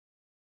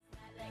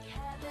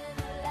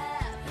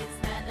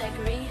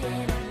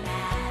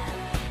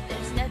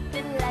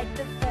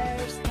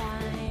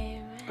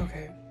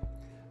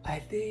I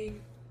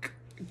think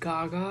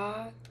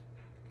Gaga,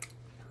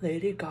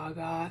 Lady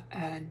Gaga,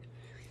 and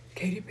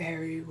Katy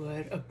Perry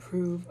would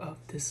approve of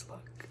this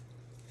look.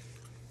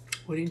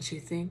 Wouldn't you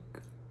think?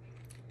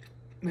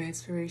 My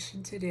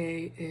inspiration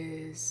today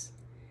is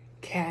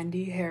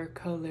candy hair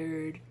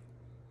colored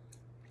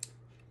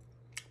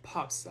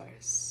pop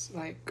stars.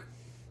 Like,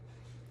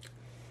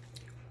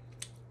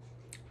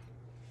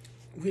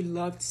 we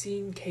loved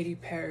seeing Katy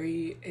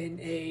Perry in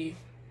a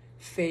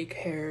fake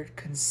haired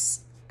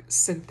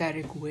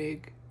synthetic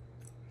wig,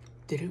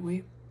 didn't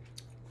we?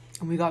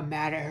 And we got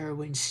mad at her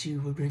when she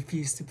would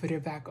refuse to put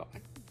it back on.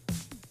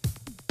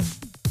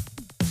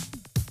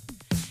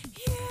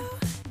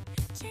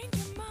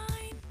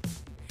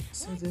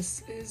 So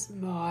this is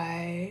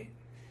my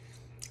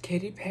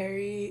Katy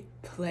Perry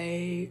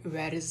play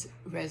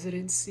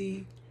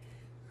residency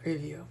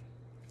review.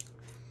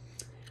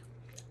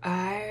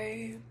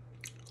 I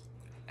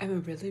am a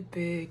really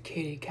big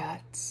Katy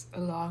cat,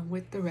 along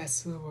with the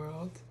rest of the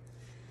world.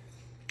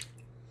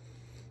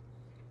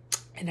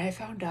 And I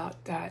found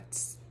out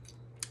that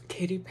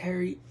Katy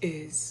Perry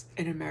is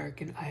an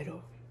American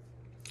Idol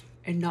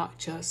and not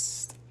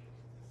just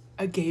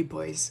a gay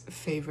boy's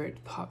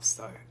favorite pop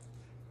star.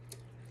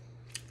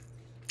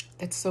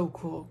 That's so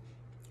cool.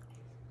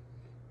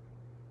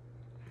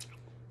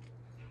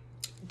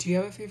 Do you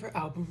have a favorite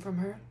album from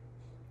her?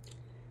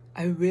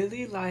 I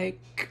really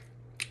like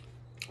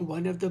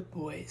One of the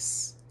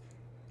Boys,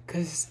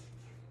 because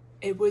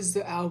it was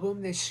the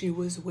album that she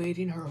was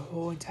waiting her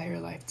whole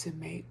entire life to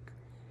make.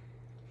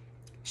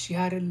 She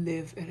had to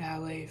live in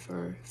LA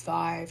for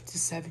 5 to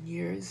 7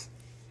 years,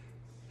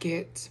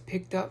 get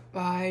picked up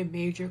by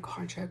major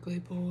contract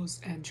labels,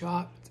 and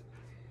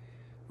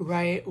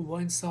write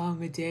one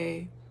song a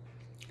day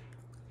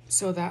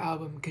so that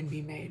album can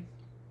be made.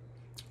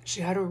 She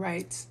had to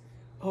write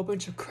a whole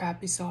bunch of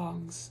crappy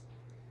songs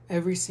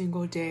every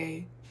single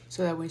day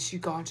so that when she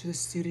got into the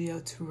studio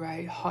to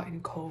write Hot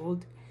and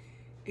Cold,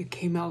 it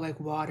came out like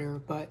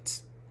water. But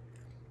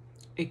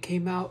it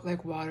came out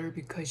like water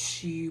because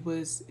she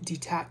was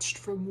detached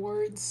from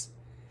words,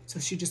 so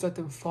she just let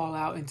them fall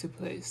out into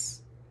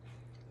place.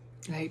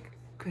 Like,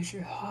 'cause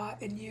you're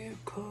hot and you're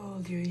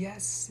cold, you're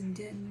yes and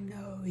then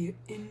no, you're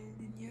in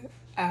and you're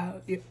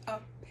out, you're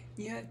up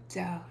and you're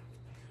down.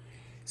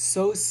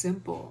 So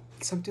simple.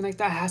 Something like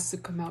that has to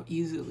come out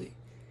easily,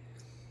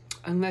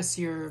 unless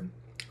you're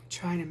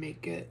trying to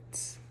make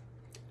it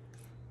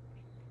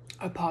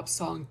a pop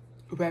song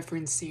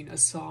referencing a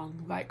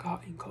song like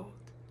Hot and Cold.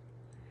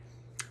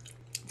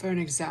 For an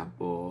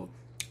example,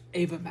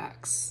 Ava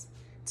Max.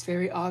 It's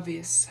very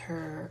obvious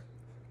her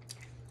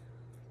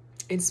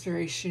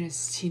inspiration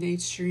is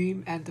Teenage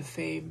Dream and The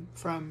Fame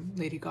from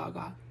Lady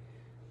Gaga,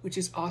 which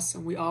is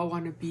awesome. We're all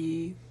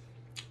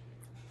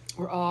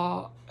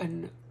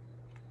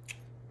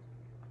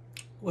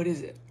what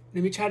is it?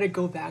 Let me try to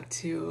go back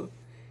to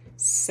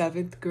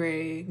ninth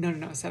grade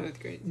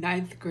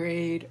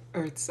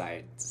earth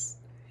science.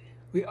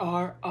 We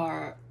all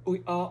are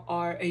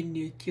a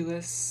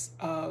nucleus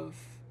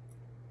of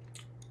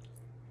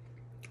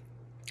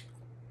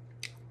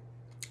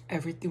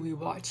everything we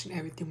watched and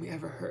everything we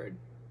ever heard.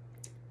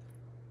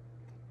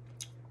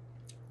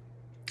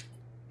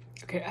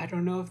 Okay, I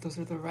don't know if those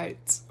are the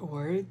right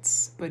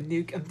words, but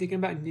I'm thinking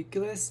about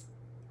nucleus,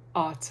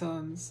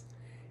 atoms,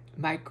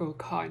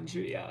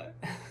 mitochondria.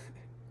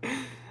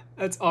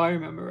 That's all I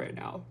remember right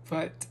now.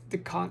 But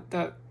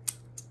the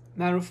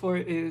metaphor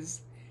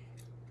is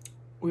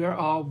we are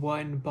all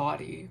one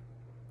body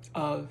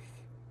of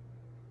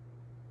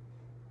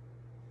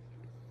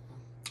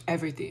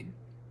everything.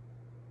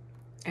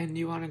 And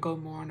you want to go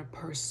more on a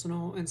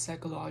personal and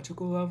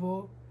psychological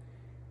level,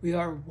 we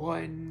are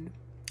one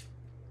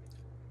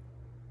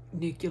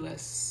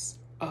nucleus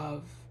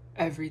of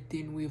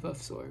everything we've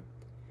absorbed.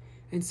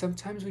 And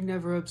sometimes we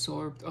never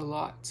absorbed a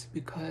lot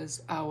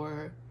because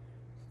our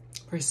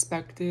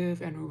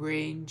perspective and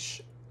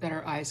range that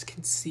our eyes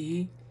can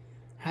see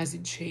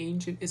hasn't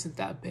changed and isn't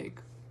that big.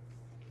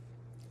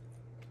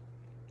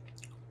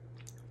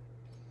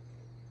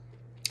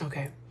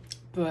 Okay,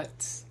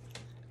 but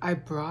I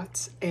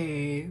brought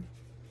a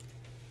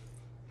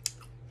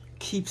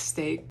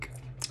keepsake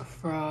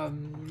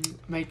from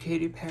my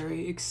Katy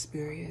Perry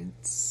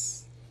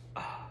experience.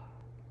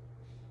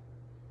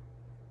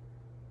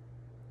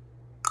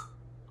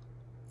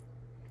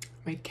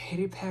 My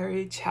Katy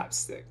Perry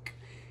chapstick.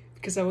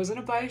 Because I was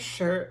gonna buy a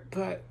shirt,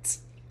 but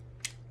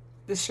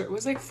the shirt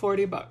was like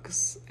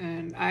 $40,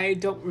 and I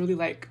don't really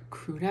like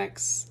crew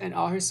necks, and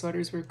all her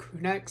sweaters were crew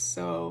necks,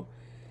 so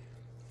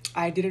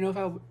I didn't know if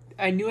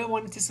I knew I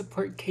wanted to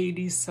support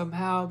Katy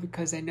somehow,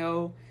 because I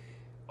know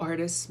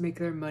artists make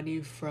their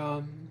money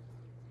from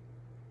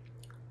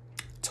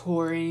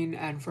touring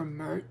and from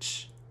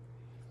merch.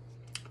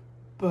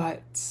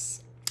 But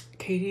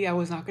Katy, I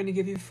was not going to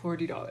give you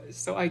 $40,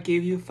 so I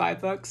gave you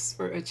 $5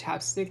 for a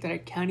chapstick that I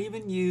can't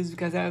even use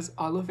because it has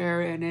aloe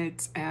vera in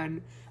it,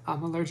 and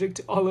I'm allergic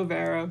to aloe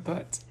vera,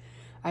 but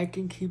I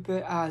can keep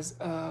it as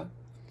a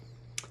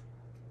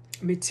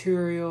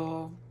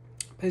material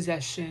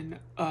possession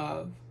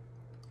of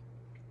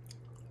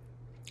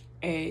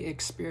a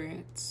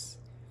experience.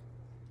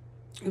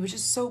 It was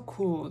just so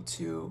cool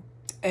to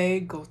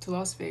A, go to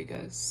Las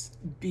Vegas,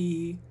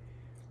 B,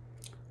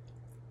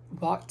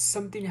 watch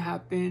something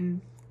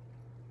happen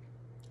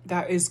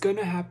that is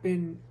gonna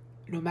happen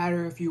no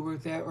matter if you were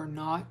there or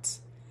not,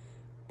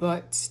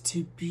 but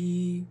to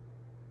be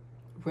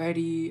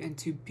ready and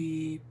to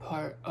be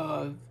part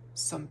of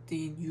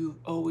something you've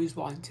always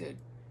wanted,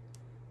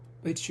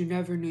 but you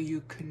never knew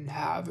you couldn't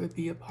have or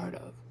be a part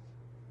of.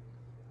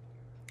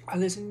 I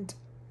listened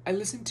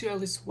to at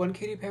least one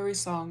Katy Perry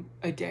song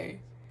a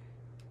day,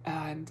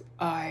 and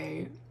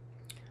I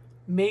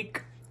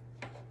make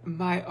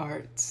my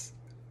art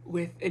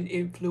with an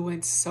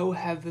influence so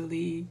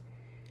heavily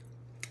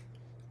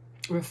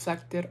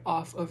reflected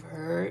off of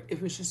her.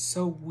 It was just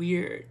so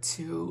weird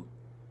to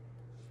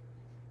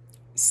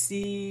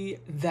see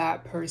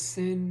that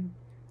person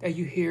that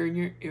you hear in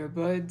your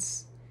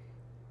earbuds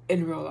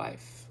in real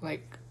life.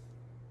 Like,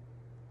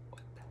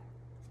 what the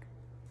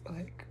heck?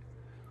 Like,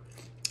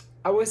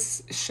 I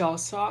was shell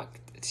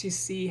shocked to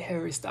see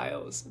Harry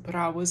Styles, but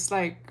I was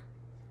like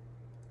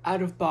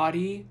out of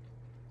body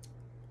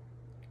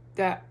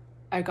that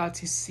I got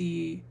to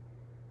see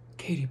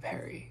Katy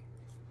Perry.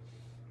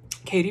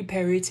 Katy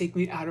Perry, take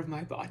me out of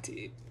my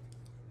body.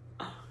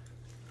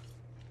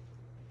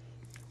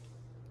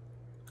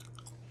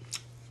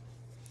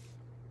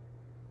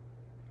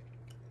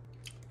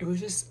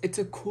 It's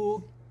a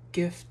cool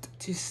gift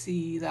to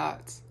see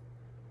that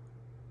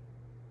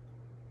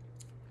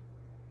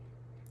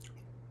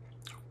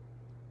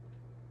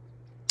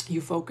you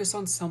focus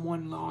on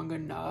someone long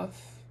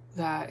enough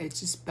that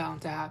it's just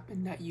bound to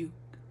happen that you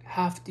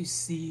have to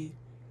see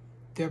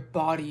their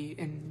body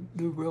in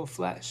the real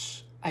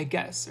flesh, I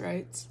guess,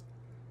 right?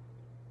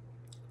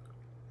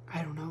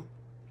 I don't know.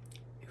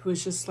 It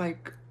was just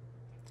like,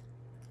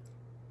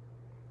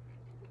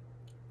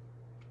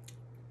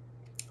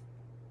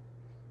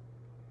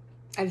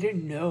 I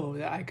didn't know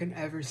that I could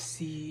ever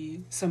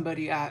see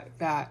somebody at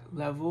that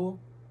level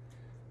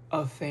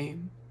of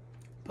fame,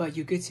 but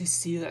you get to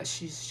see that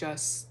she's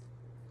just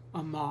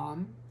a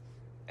mom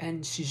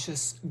and she's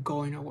just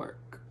going to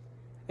work.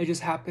 It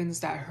just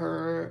happens that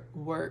her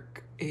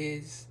work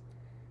is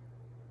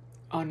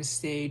on a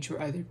stage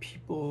where other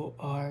people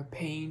are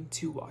paying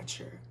to watch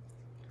her.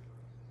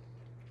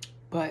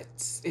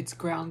 But it's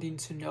grounding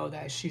to know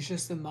that she's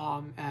just a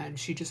mom and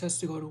she just has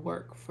to go to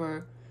work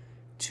for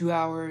 2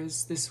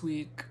 hours this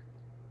week,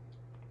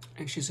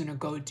 and she's gonna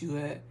go do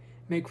it,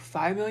 make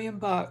 $5 million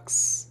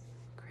bucks.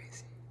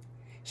 Crazy.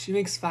 She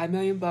makes $5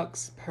 million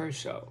bucks per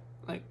show.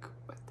 Like,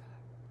 what the?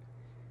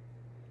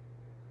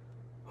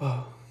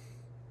 Whoa.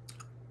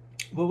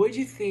 What would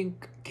you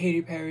think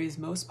Katy Perry's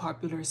most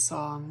popular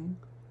song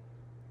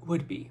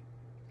would be?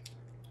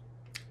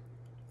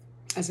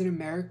 As an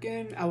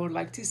American, I would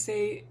like to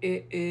say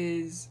it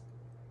is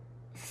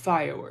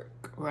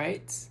Firework,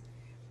 right?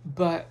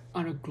 But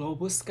on a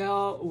global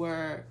scale,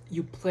 where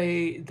you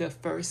play the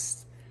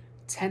first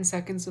 10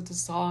 seconds of the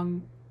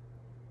song,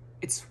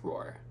 it's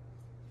Roar.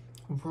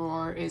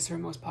 Roar is her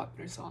most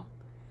popular song.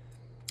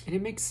 And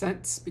it makes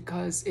sense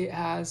because it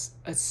has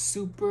a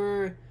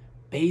super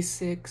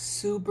basic,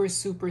 super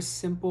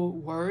simple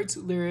words,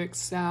 lyrics,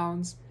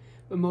 sounds,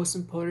 but most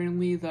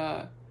importantly,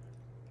 the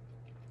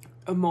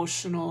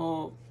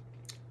emotional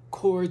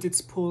chords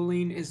it's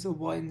pulling is the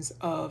ones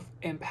of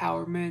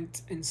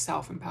empowerment and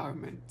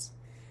self-empowerment.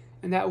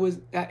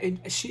 And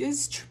she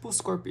is triple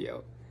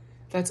Scorpio.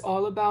 That's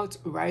all about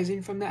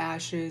rising from the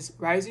ashes,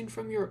 rising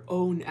from your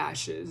own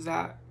ashes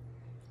that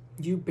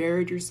you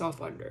buried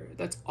yourself under.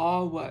 That's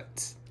all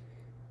what,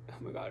 oh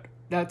my God,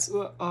 that's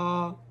what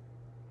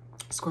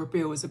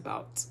Scorpio is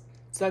about.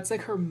 So that's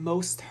like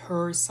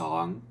her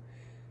song.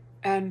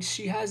 And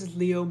she has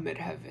Leo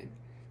midheaven.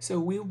 So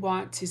we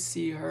want to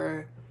see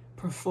her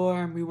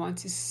perform. We want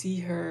to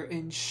see her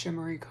in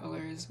shimmery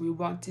colors. We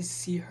want to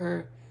see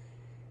her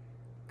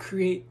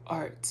create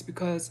art,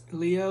 because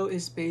Leo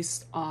is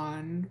based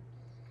on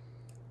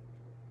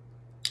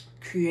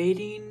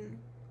creating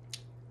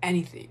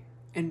anything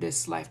in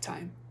this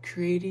lifetime,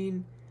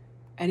 creating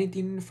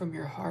anything from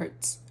your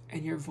heart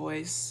and your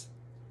voice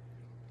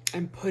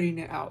and putting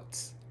it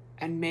out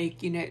and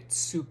making it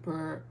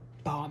super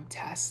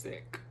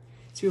bombastic.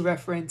 To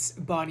reference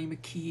Bonnie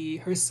McKee,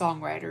 her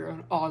songwriter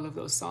on all of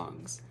those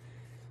songs: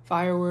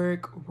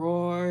 Firework,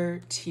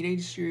 Roar,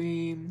 Teenage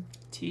Dream,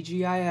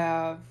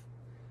 TGIF.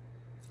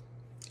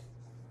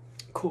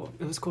 Cool.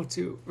 It was cool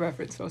to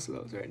reference both of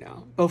those right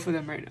now. Both of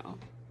them right now.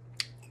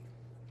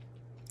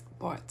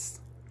 But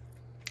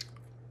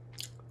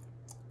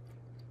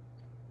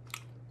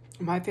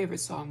my favorite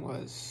song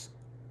was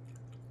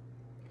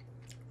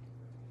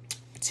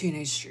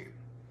Teenage Dream.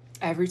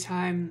 Every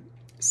time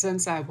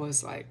since I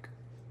was like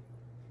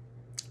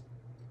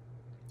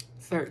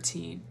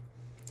 13,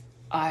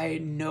 I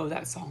know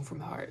that song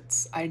from heart.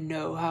 I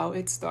know how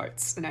it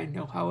starts and I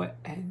know how it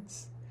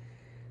ends.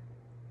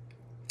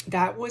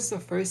 That was the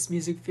first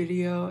music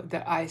video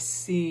that I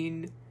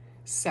seen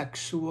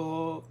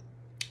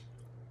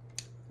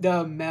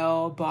the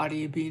male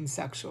body being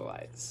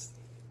sexualized.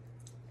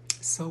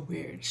 So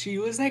weird. She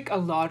was like a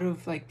lot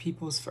of like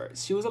people's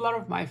first. She was a lot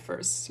of my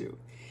first too.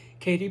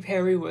 Katy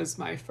Perry was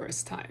my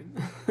first time.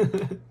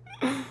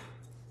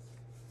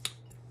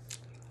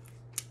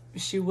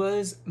 She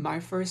was my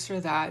first for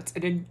that.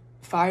 And then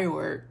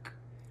Firework,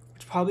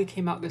 which probably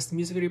came out, this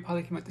music video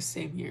probably came out the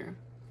same year,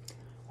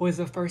 was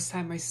the first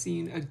time I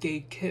seen a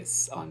gay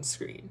kiss on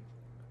screen.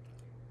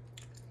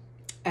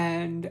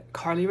 And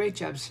Carly Rae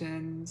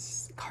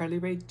Jepsen's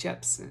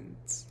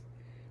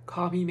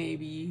Call Me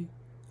Maybe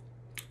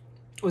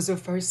was the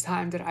first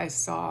time that I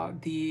saw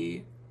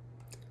the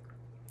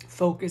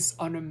focus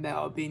on a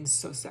male being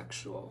so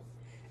sexual.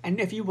 And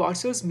if you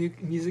watch those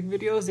music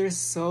videos, they're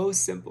so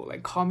simple.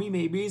 Like Call Me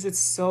Maybe's, it's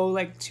so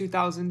like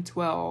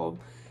 2012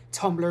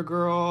 Tumblr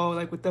girl,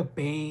 like with the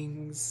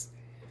bangs,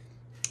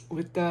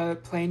 with the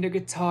playing the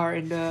guitar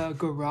in the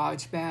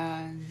garage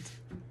band.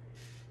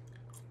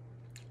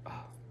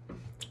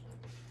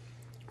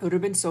 It would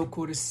have been so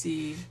cool to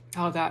see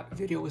how that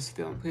video was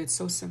filmed, because it's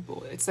so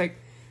simple. It's like,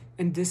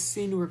 in this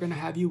scene, we're gonna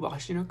have you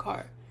washing a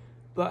car,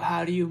 but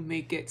how do you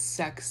make it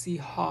sexy,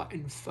 hot,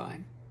 and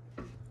fun?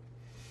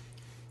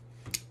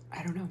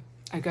 I don't know.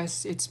 I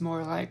guess it's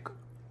more like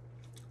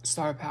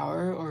star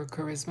power or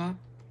charisma.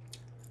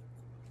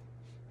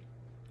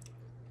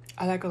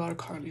 I like a lot of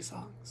Carly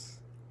songs.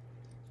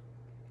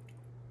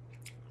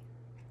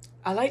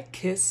 I like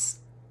Kiss,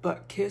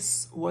 but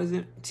Kiss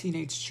wasn't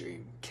Teenage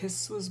Dream.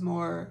 Kiss was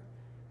more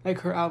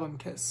like her album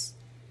Kiss.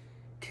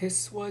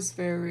 Kiss was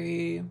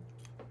very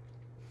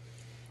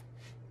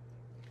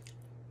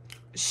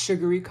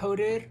sugary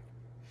coated,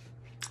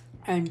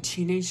 and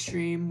Teenage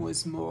Dream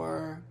was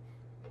more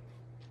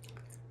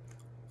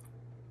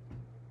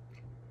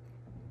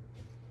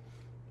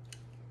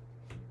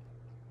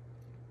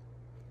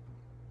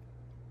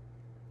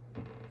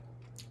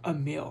a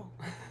meal.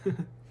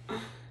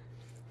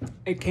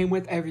 It came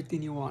with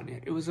everything you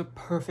wanted. It was a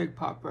perfect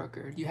pop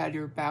record. You had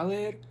your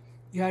ballad,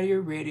 you had your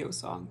radio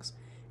songs,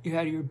 you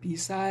had your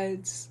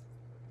B-sides.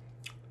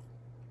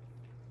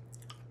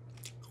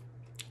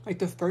 Like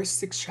the first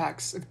 6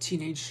 tracks of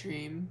Teenage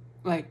Dream,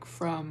 like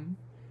from,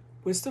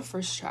 what's the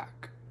first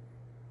track?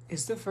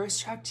 Is the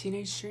first track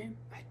Teenage Dream?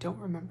 I don't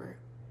remember.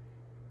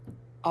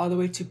 All the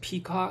way to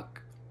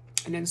Peacock,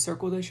 and then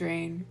Circle the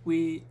Drain.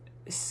 We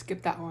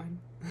skipped that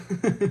one.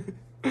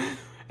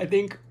 I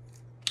think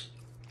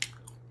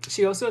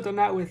she also done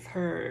that with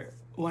her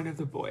One of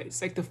the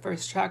Boys. Like the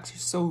first tracks are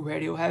so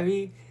radio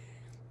heavy,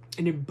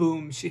 and then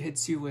boom, she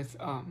hits you with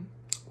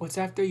what's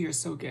after You're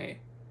So Gay.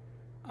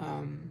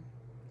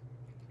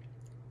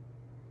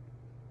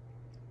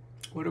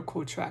 What a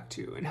cool track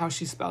too, and how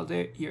she spelled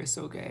it, You're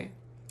So Gay,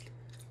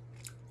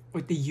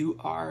 with the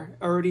UR.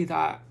 Already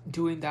that,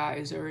 doing that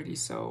is already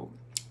so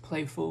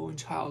playful and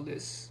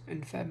childish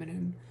and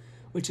feminine,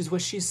 which is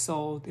what she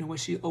sold and what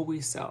she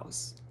always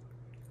sells.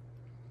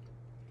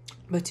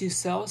 But to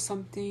sell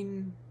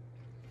something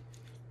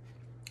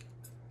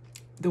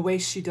the way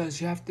she does,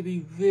 you have to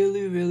be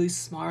really, really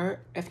smart.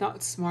 If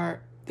not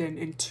smart, then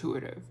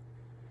intuitive.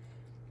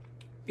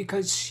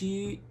 Because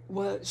she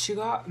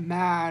got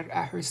mad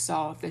at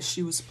herself that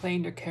she was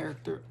playing the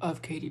character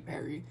of Katy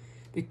Perry,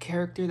 the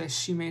character that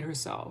she made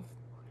herself.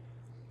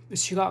 But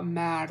she got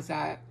mad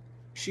that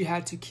she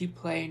had to keep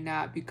playing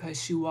that because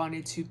she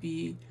wanted to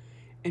be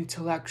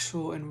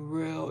intellectual and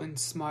real and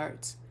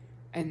smart.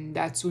 And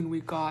that's when we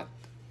got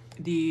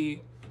the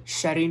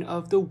shedding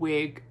of the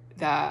wig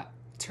that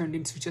turned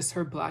into just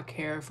her black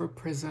hair for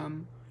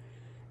Prism.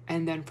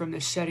 And then from the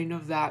shedding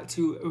of that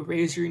to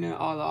erasing it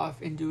all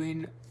off and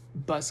doing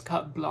buzz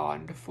cut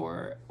blonde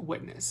for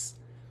Witness.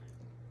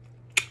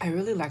 I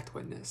really liked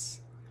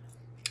Witness.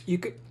 You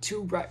could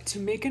to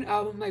make an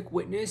album like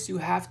Witness, you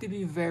have to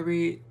be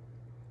very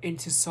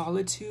into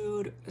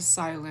solitude,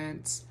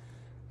 silence,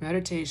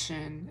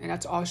 meditation, and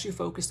that's all she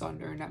focused on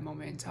during that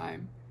moment in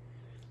time.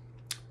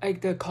 Like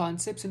the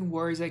concepts and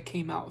words that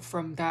came out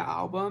from that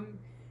album,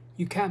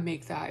 you can't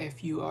make that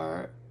if you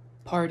are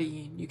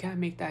partying. You can't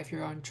make that if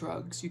you're on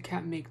drugs. You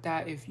can't make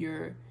that if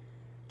you're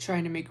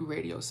trying to make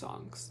radio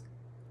songs.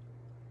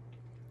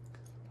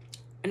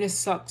 And it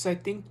sucks. I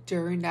think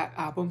during that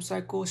album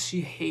cycle,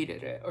 she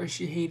hated it, or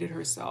she hated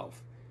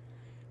herself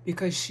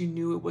because she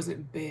knew it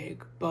wasn't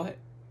big. But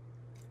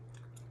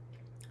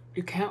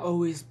you can't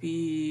always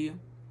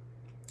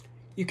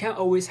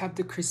have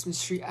the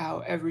Christmas tree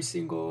out every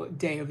single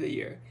day of the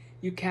year.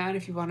 You can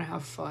if you want to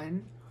have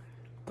fun,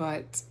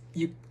 but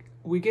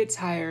we get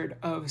tired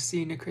of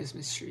seeing the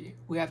Christmas tree.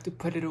 We have to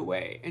put it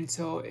away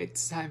until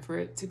it's time for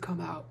it to come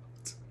out.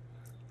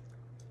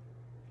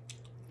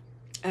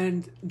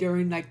 And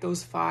during like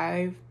those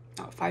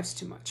 5's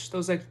too much,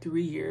 those like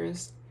 3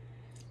 years,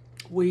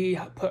 we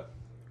put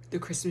the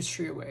Christmas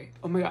tree away.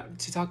 Oh my god,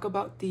 to talk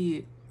about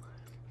the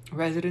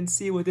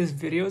residency, what this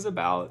video is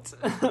about.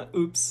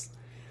 Oops.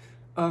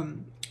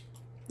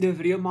 The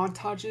video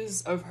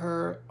montages of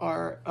her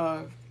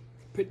are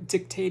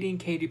dictating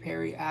Katy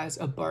Perry as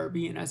a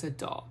Barbie and as a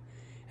doll.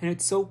 And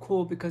it's so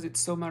cool because it's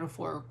so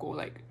metaphorical.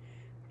 Like,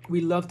 we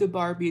love the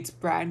Barbie, it's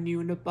brand new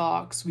in the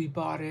box, we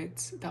bought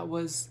it. That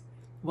was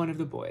One of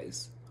the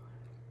Boys.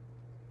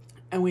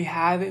 And we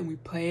have it and we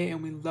play it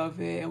and we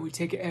love it and we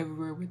take it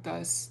everywhere with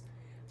us.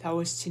 That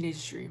was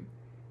Teenage Dream.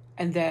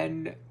 And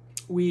then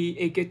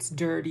it gets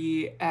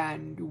dirty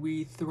and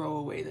we throw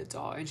away the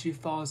doll and she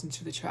falls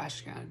into the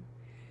trash can.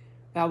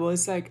 That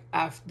was like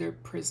after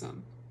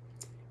Prism.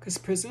 Because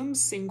Prism's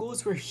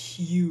singles were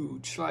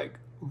huge. Like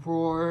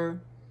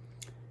Roar,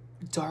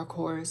 Dark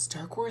Horse.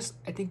 Dark Horse,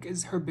 I think,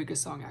 is her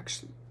biggest song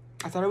actually.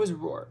 I thought it was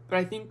Roar. But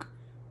I think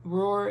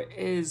Roar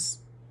is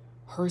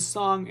her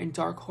song and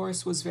Dark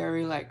Horse was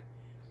very like,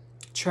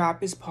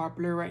 trap is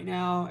popular right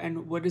now.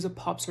 And what is a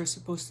pop star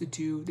supposed to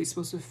do? They're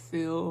supposed to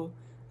feel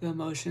the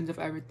emotions of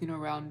everything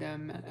around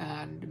them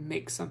and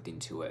make something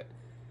to it.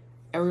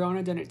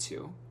 Ariana done it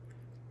too.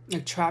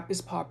 Like trap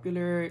is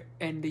popular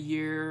in the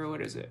year,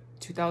 what is it,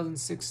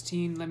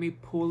 2016. Let me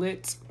pull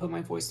it, put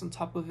my voice on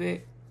top of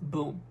it,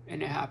 boom,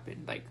 and it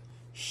happened. Like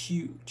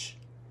huge.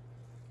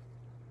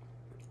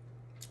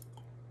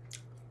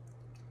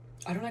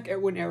 I don't like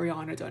when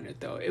Ariana done it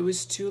though. It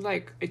was too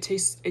like,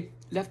 it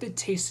left a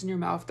taste in your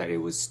mouth that it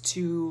was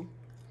too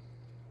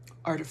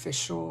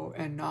artificial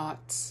and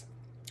not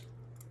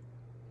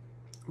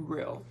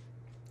real.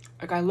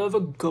 Like, I love a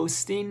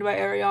Ghosting by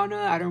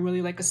Ariana. I don't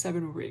really like a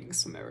Seven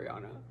Rings from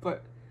Ariana.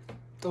 But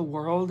the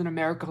world and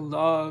America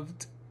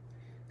loved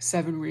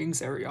Seven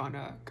Rings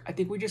Ariana. I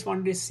think we just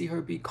wanted to see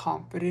her be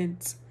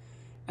confident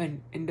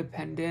and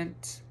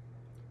independent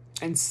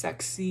and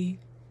sexy,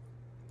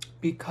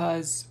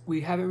 because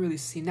we haven't really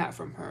seen that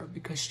from her,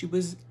 because she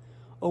was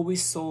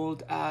always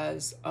sold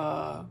as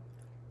a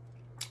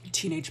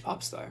teenage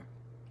pop star.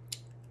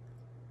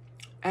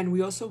 And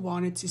we also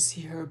wanted to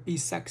see her be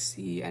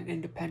sexy and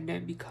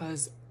independent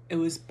because it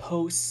was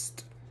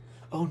post...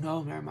 Oh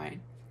no, never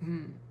mind.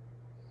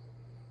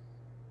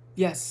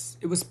 Yes,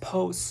 it was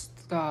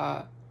post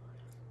the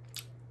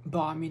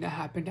bombing that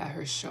happened at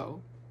her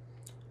show.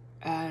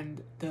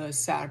 And the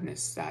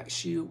sadness that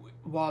she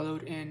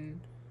wallowed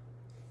in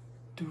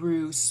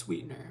through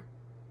Sweetener.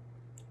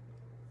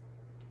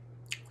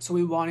 So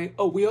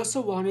we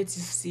also wanted to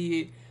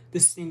see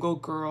the single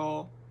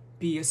girl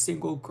be a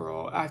single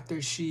girl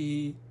after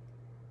she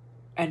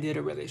ended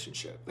a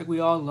relationship. Like, we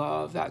all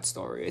love that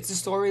story. It's a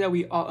story that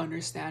we all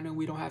understand and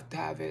we don't have to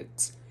have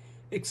it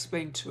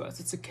explained to us.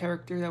 It's a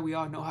character that we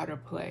all know how to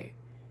play.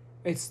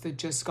 It's the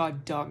just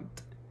got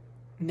dumped,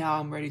 now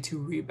I'm ready to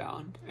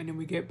rebound, and then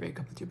we get break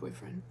up with your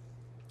boyfriend.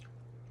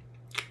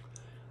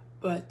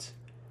 But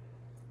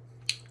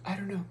I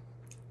don't know.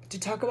 To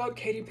talk about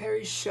Katy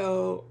Perry's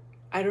show,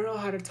 I don't know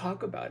how to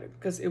talk about it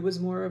because it was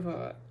more of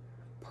a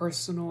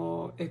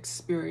personal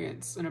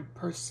experience and a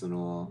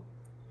personal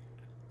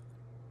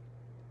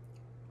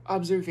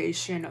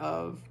observation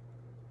of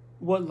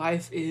what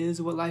life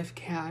is, what life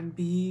can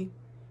be,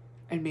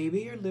 and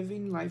maybe you're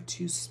living life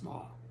too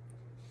small.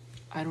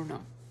 I don't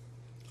know.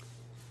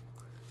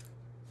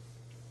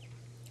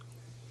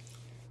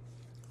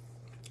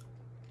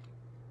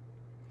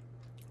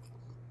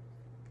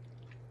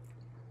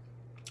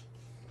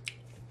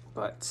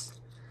 But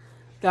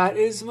that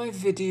is my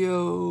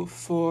video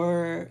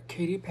for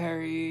Katy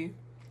Perry.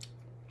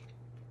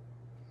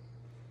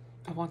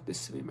 I want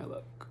this to be my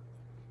look.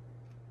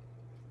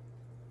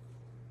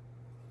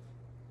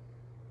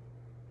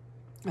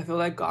 I feel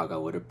like Gaga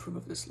would approve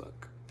of this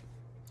look.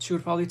 She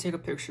would probably take a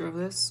picture of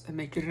this and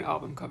make it an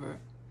album cover.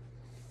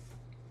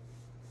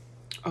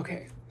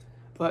 Okay,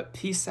 but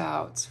peace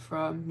out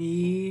from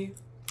me,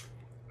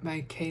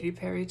 my Katy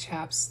Perry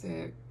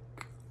chapstick,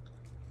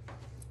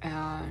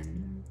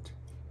 and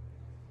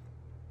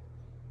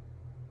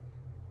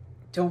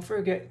don't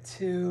forget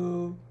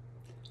to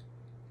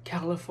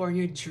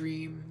California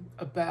dream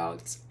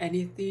about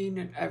anything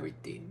and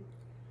everything.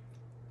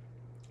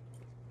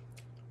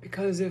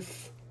 Because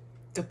if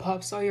the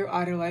pop star you're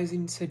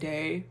idolizing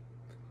today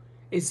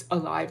is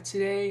alive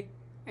today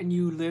and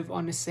you live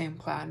on the same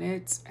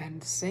planet and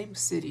the same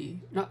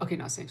city, not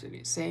same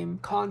city, same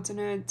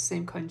continent,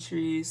 same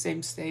country,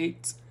 same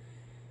state,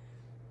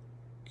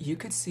 you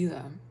could see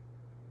them.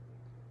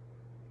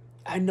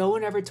 And no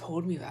one ever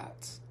told me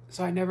that.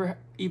 So I never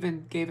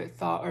even gave it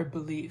thought or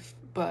belief,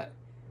 but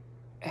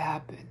it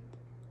happened.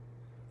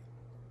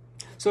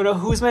 So now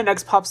who's my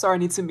next pop star I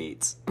need to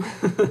meet?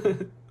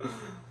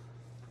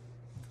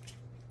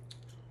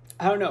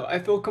 I don't know. I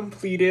feel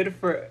completed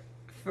for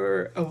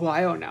a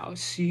while now.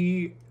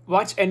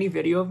 Watch any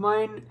video of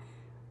mine,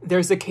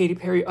 there's a Katy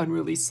Perry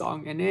unreleased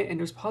song in it, and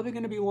there's probably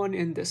going to be one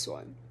in this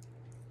one.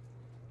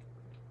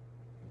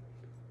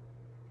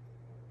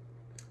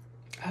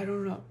 I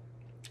don't know.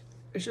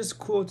 It's just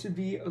cool to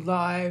be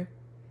alive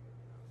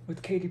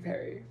with Katy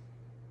Perry.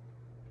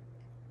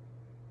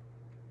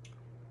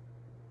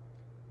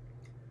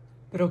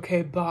 But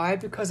okay, bye,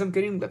 because I'm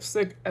getting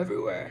lipstick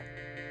everywhere.